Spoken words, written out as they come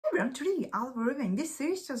everyone, today I'll be reviewing this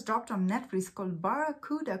series just dropped on Netflix called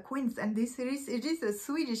Barracuda Queens, and this series, it is a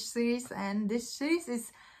Swedish series, and this series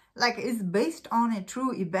is based on a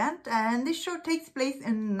true event, and this show takes place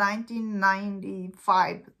in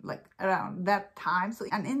 1995, like around that time. So,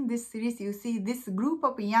 and in this series you see this group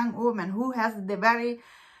of young women who has the very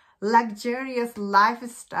luxurious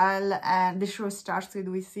lifestyle, and the show starts with,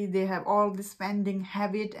 we see they have all the spending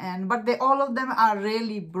habit, and but they all of them are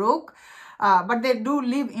really broke, but they do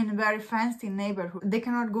live in a very fancy neighborhood. They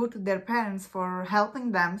cannot go to their parents for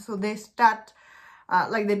helping them, so they start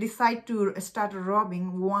they decide to start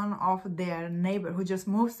robbing one of their neighbor who just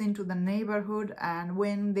moves into the neighborhood. And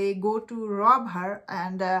when they go to rob her,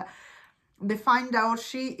 and they find out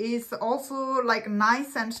she is also like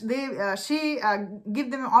nice, and she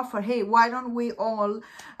give them an offer, hey, why don't we all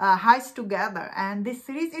heist together? And this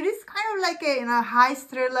series, it is kind of like a heist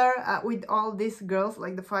thriller with all these girls,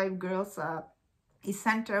 like the 5 girls is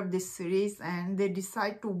center of this series, and they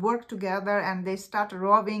decide to work together and they start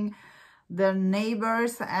robbing their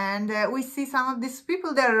neighbors. And we see some of these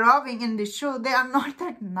people they're robbing in the show, they are not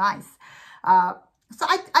that nice. So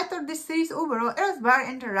I thought this series overall, it was very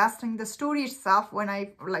interesting. The story itself, when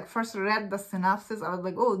I first read the synopsis, I was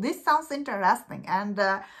like, oh, this sounds interesting. And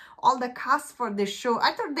all the cast for this show,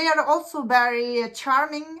 I thought they are also very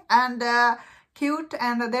charming and cute,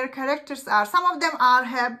 and their characters are, some of them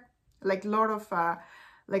have like a lot of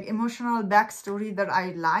emotional backstory that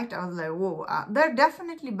I liked. I was like, whoa, they're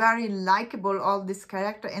definitely very likable, all this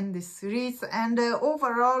character in this series. And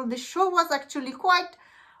overall, the show was actually quite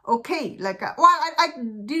okay. I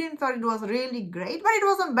didn't thought it was really great, but it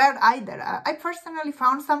wasn't bad either. I personally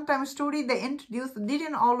found sometimes story they introduced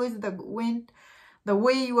didn't always went the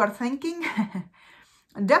way you are thinking.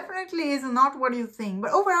 Definitely is not what you think,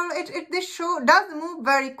 but overall this show does move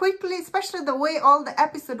very quickly, especially the way all the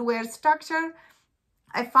episodes were structured.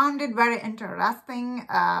 I found it very interesting.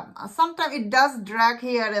 Sometimes it does drag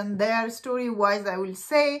here and there story-wise, I will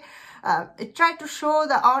say. It tried to show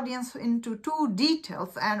the audience into too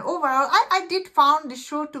details, and overall I did found the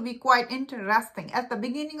show to be quite interesting. At the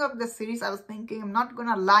beginning of the series, I was thinking I'm not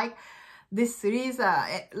gonna like this series.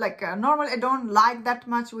 Normally I don't like that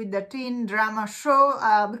much with the teen drama show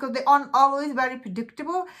because they are always very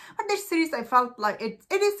predictable, but this series I felt like it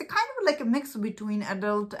is kind of like a mix between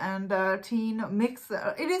adult and teen mix.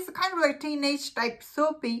 It is kind of like teenage type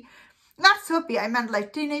soapy. Not soapy, I meant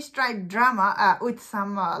like teenage type drama with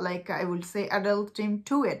some I would say adult theme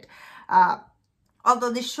to it.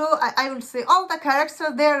 Although the show, I would say all the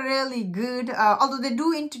characters, they're really good. Although they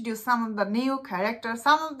do introduce some of the new characters,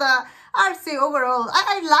 some of the, I'd say overall,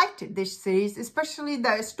 I liked it, this series, especially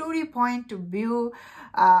the story point of view.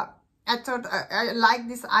 I thought I like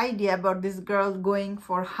this idea about this girl going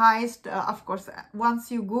for heist. Of course,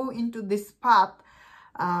 once you go into this path,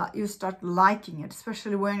 you start liking it,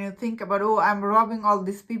 especially when you think about, oh, I'm robbing all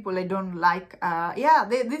these people I don't like. Yeah,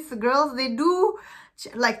 these girls, they do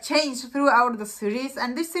change throughout the series,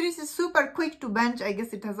 and this series is super quick to binge. I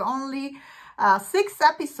guess it has only 6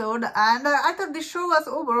 episodes, and I thought the show was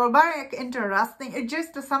overall very interesting. It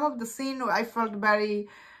just some of the scene I felt very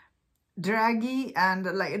draggy, and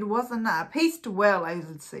it wasn't paced well, I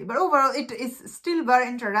would say, but overall it is still very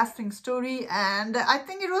interesting story, and I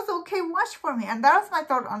think it was okay watch for me. And that's my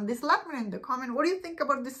thought on this. Let me know in the comment what do you think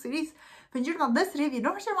about this series. If you enjoyed this review,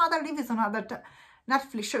 don't share my other reviews on other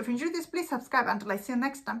Netflix show. If you enjoyed this, please subscribe. Until I see you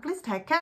next time, please take care.